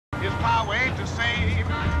His power ain't the same.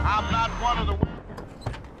 I'm not one of the...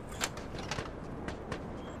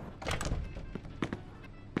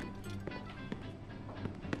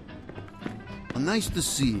 Well, nice to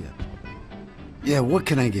see you. Yeah, what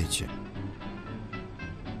can I get you?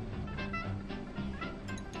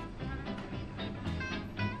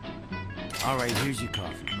 All right, here's your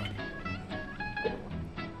coffee, buddy.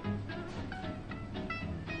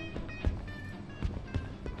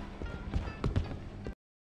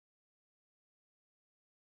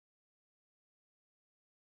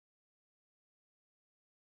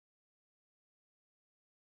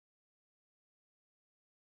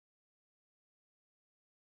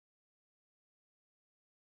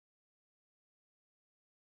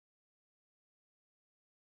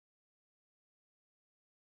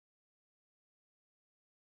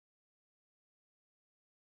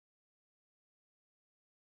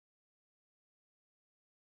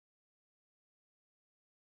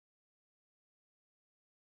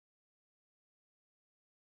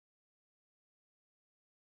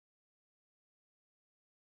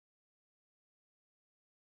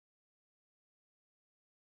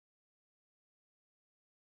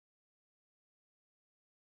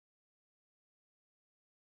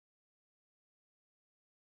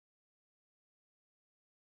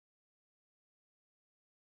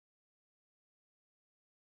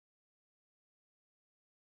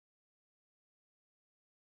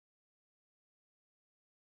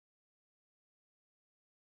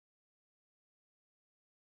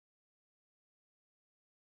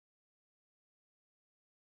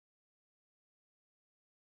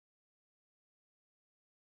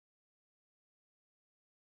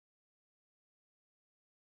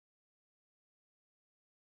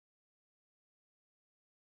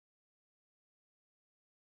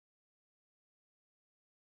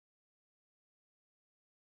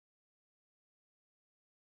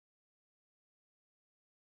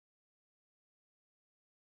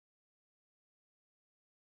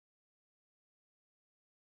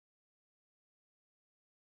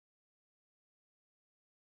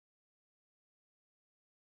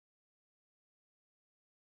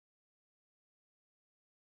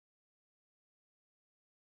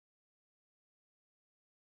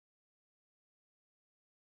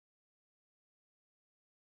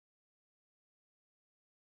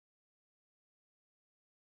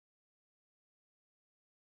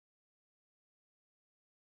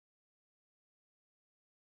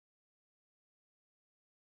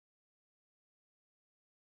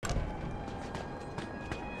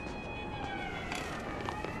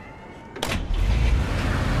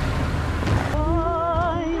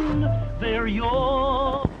 They're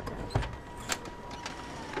yours.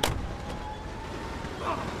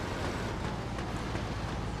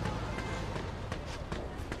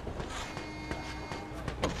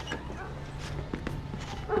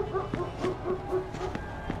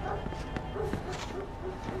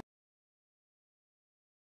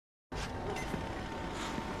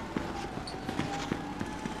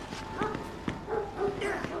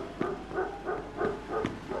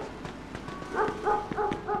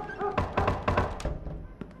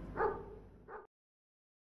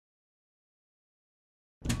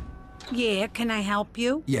 Yeah, can I help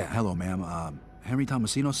you? Yeah, hello, ma'am. Henry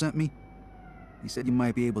Tomasino sent me. He said you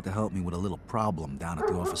might be able to help me with a little problem down at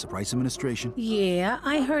the Office of Price Administration. Yeah,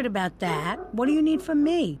 I heard about that. What do you need from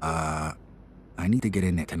me? I need to get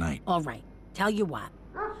in there tonight. All right, tell you what.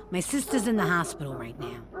 My sister's in the hospital right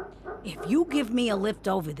now. If you give me a lift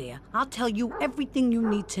over there, I'll tell you everything you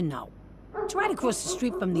need to know. It's right across the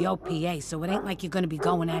street from the OPA, so it ain't like you're gonna be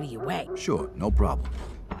going out of your way. Sure, no problem.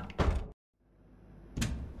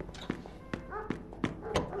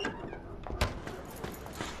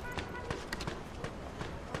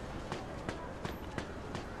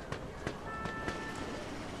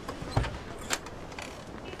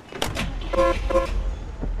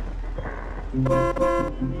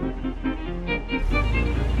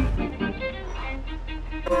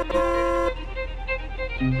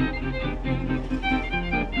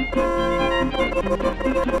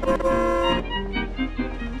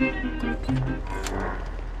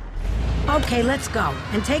 Okay, let's go.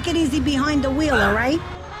 And take it easy behind the wheel, all right?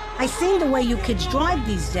 I seen the way you kids drive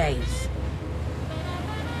these days.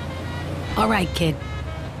 All right, kid.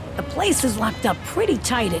 The place is locked up pretty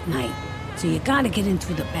tight at night, so you gotta get in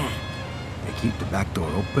through the back. They keep the back door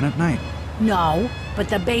open at night? No, but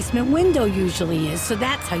the basement window usually is, so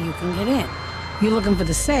that's how you can get in. You're looking for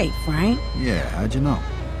the safe, right? Yeah, how'd you know?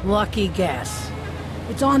 Lucky guess.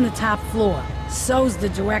 It's on the top floor. So's the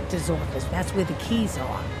director's office. That's where the keys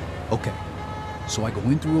are. Okay, so I go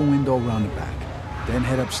in through a window around the back, then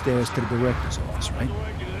head upstairs to the director's office, right?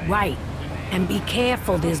 Right. And be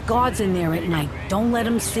careful, there's guards in there at night. Don't let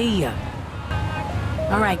them see you.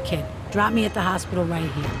 All right, kid. Drop me at the hospital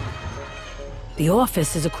right here. The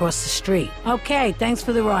office is across the street. Okay, thanks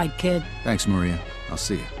for the ride, kid. Thanks, Maria. I'll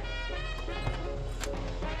see you.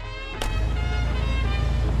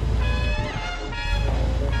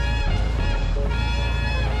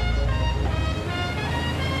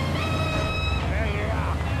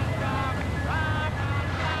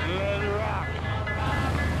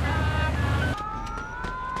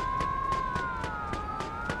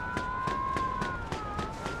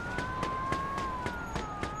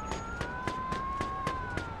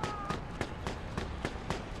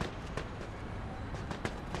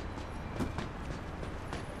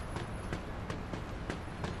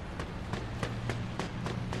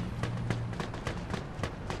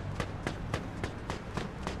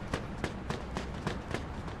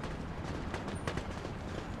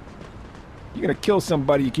 You're gonna kill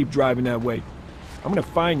somebody, you keep driving that way. I'm gonna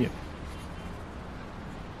find you.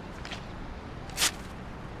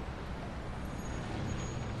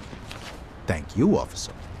 Thank you,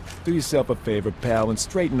 officer. Do yourself a favor, pal, and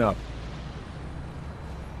straighten up.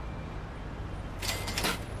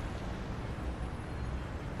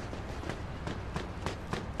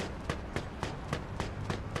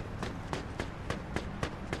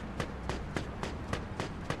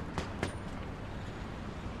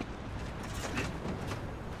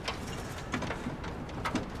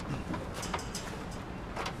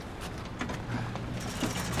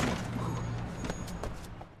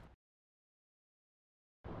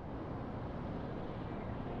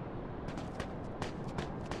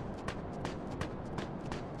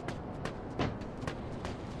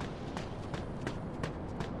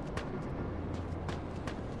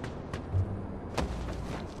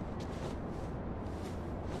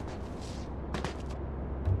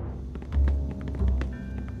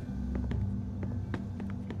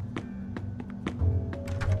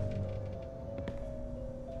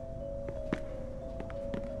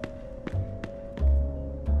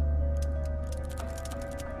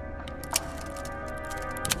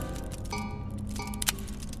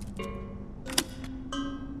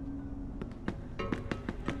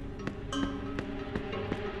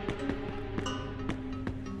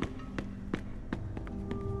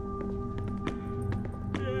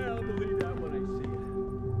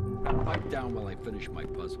 Pipe down while I finish my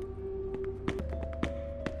puzzle.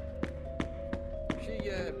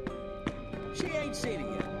 She ain't seen it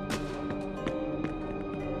yet.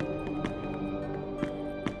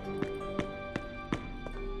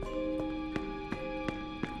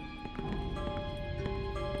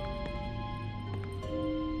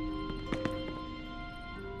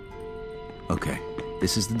 Okay,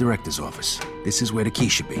 this is the director's office. This is where the key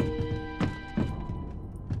should be.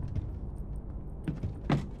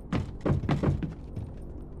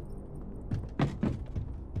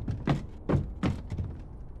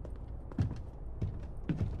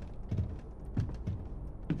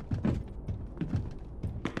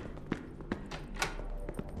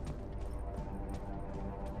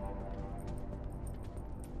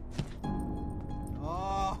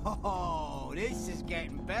 Oh, this is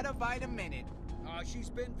getting better by the minute. She's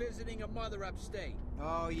been visiting her mother upstate.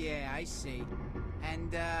 Oh, yeah, I see.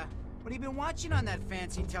 And, what have you been watching on that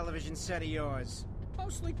fancy television set of yours?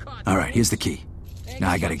 Mostly cartoons. All right, here's the key.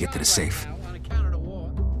 Now I gotta get to the safe. Right now, on account of the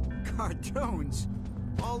war. Cartoons?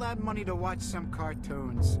 All that money to watch some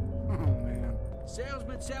cartoons. Oh, man.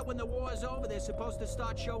 Salesman said when the war's over, they're supposed to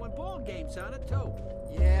start showing ball games on it, too.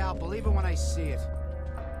 Yeah, I'll believe it when I see it.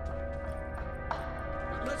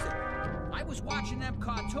 But listen, I was watching them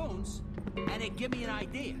cartoons, and it gave me an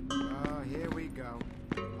idea. Oh, here we go.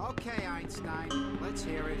 Okay, Einstein, let's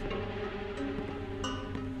hear it.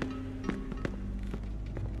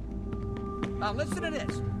 Now listen to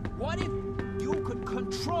this. What if you could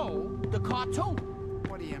control the cartoon?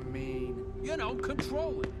 What do you mean? You know,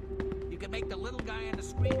 control it. You can make the little guy on the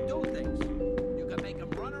screen do things. You can make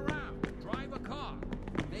him run around, drive a car,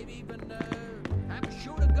 maybe even have him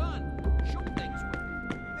shoot a gun, shoot things with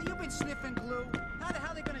it. Hey, you been sniffing glue? How the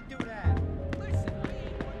hell are they gonna do that? Listen, I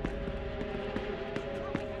ain't working. You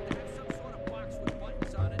probably have to have some sort of box with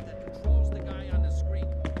buttons on it that controls the guy on the screen.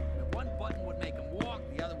 And one button would make him walk,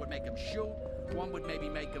 the other would make him shoot, one would maybe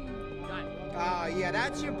make him gun. Oh, yeah,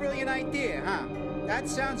 that's your brilliant idea, huh? That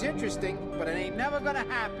sounds interesting, but it ain't never gonna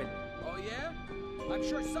happen. Oh, yeah? I'm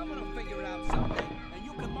sure someone will figure it out someday, and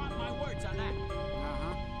you can mark my words on that.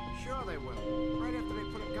 Uh-huh. Sure they will. Right after they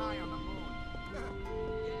put a guy on the moon. Yeah,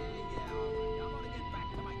 all right. I'm gonna get back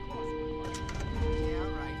to my crossword. Yeah,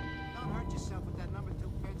 all right. Don't hurt yourself with that number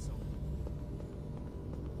 2 pencil.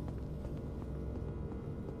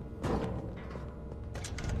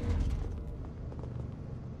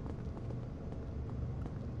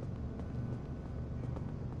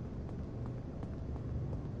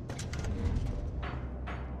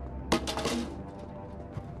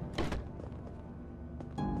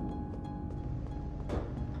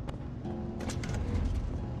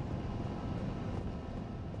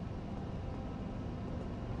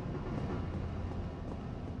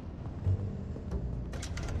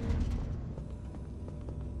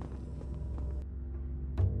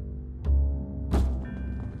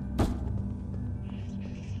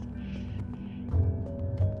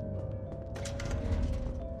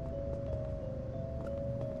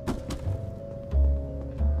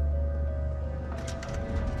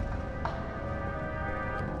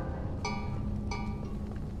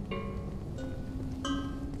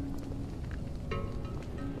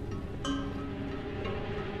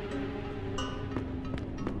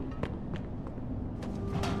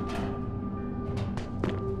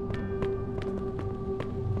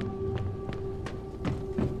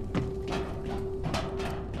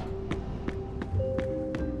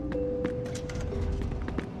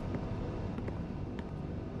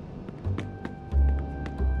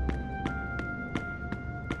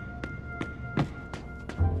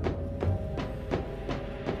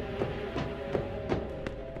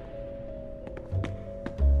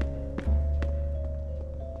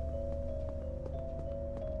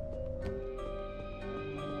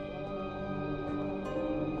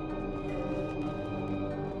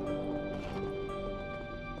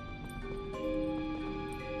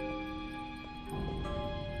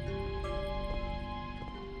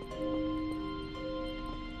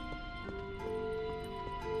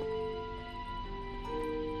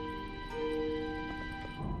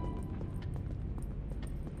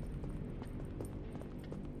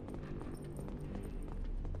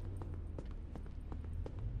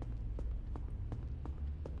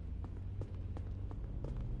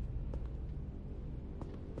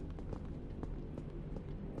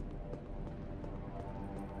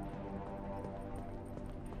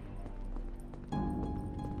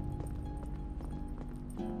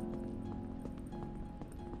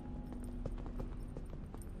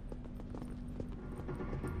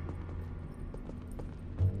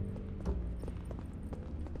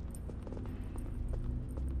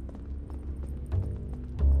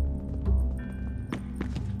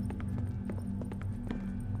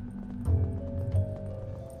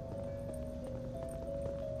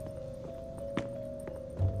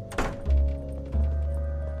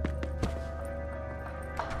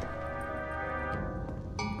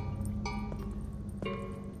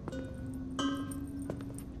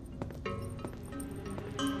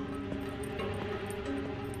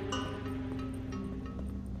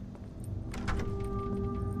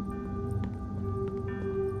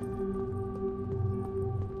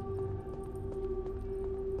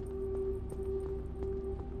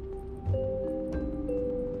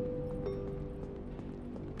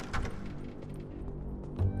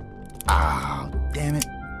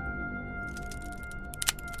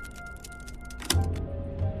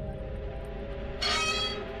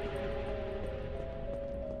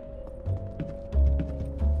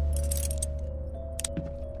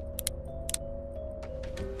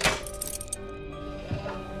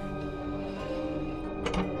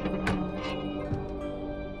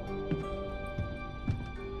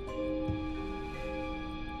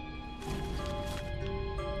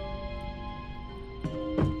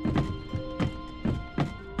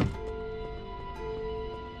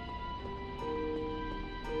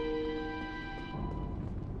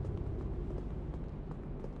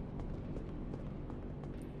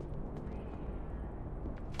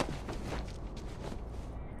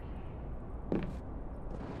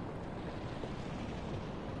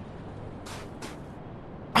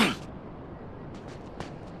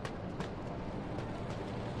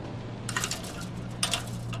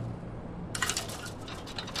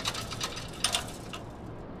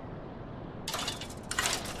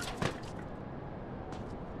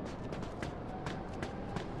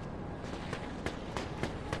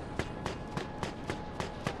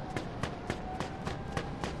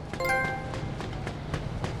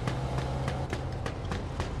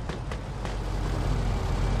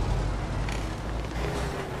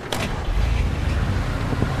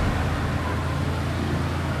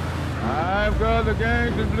 the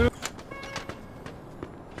gangs is blue.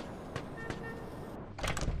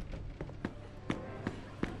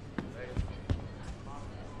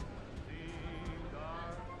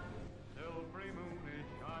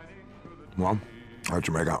 Well, how'd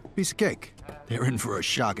you make out? Piece of cake. They're in for a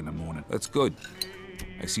shock in the morning. That's good.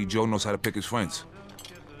 I see Joe knows how to pick his friends.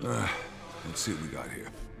 Let's see what we got here.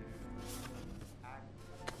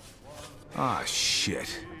 Ah,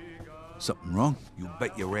 shit. Something wrong? You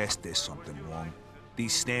bet your ass there's something wrong.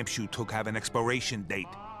 These stamps you took have an expiration date,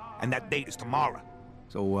 and that date is tomorrow.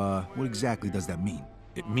 So, what exactly does that mean?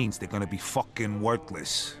 It means they're gonna be fucking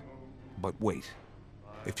worthless. But wait.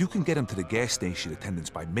 If you can get them to the gas station attendants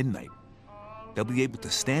by midnight, they'll be able to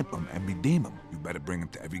stamp them and redeem them. You better bring them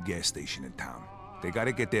to every gas station in town. They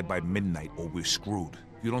gotta get there by midnight or we're screwed.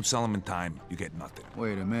 If you don't sell them in time, you get nothing.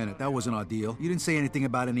 Wait a minute, that wasn't our deal. You didn't say anything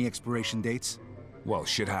about any expiration dates? Well,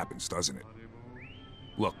 shit happens, doesn't it?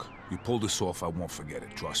 Look, you pull this off, I won't forget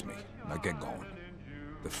it, trust me. Now get going.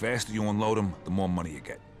 The faster you unload them, the more money you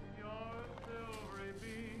get.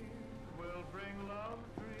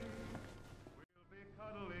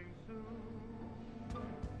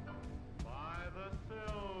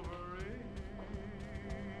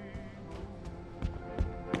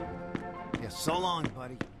 Yeah, so long,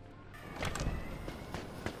 buddy.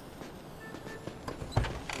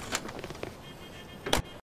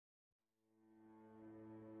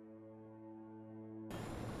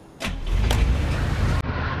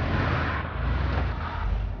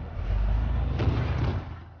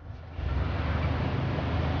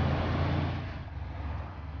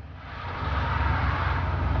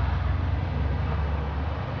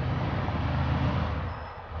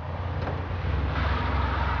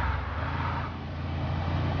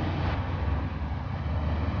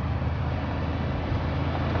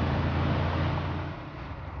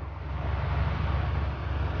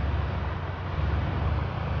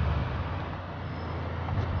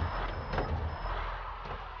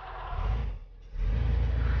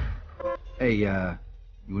 Hey,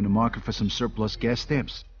 you in the market for some surplus gas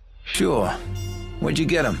stamps? Sure. Where'd you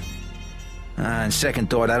get them? On second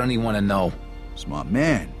thought, I don't even want to know. Smart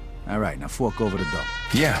man. All right, now fork over the dough.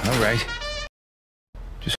 Yeah, all right.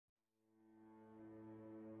 Just...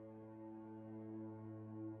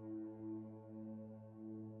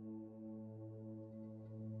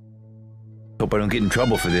 Hope I don't get in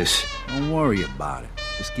trouble for this. Don't worry about it.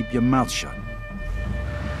 Just keep your mouth shut.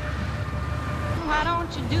 Why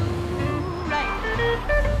don't you do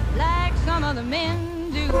right like some other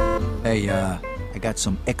men do? Hey, I got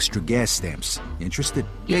some extra gas stamps. You interested?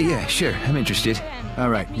 Yeah, sure. I'm interested. All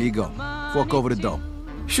right, here you go. Fork over the dough.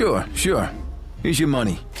 Sure. Here's your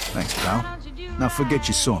money. Thanks, pal. Now forget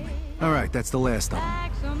you saw me. All right, that's the last of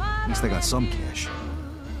them. At least I got some cash.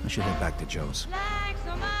 I should head back to Joe's. Like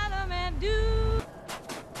some other men do.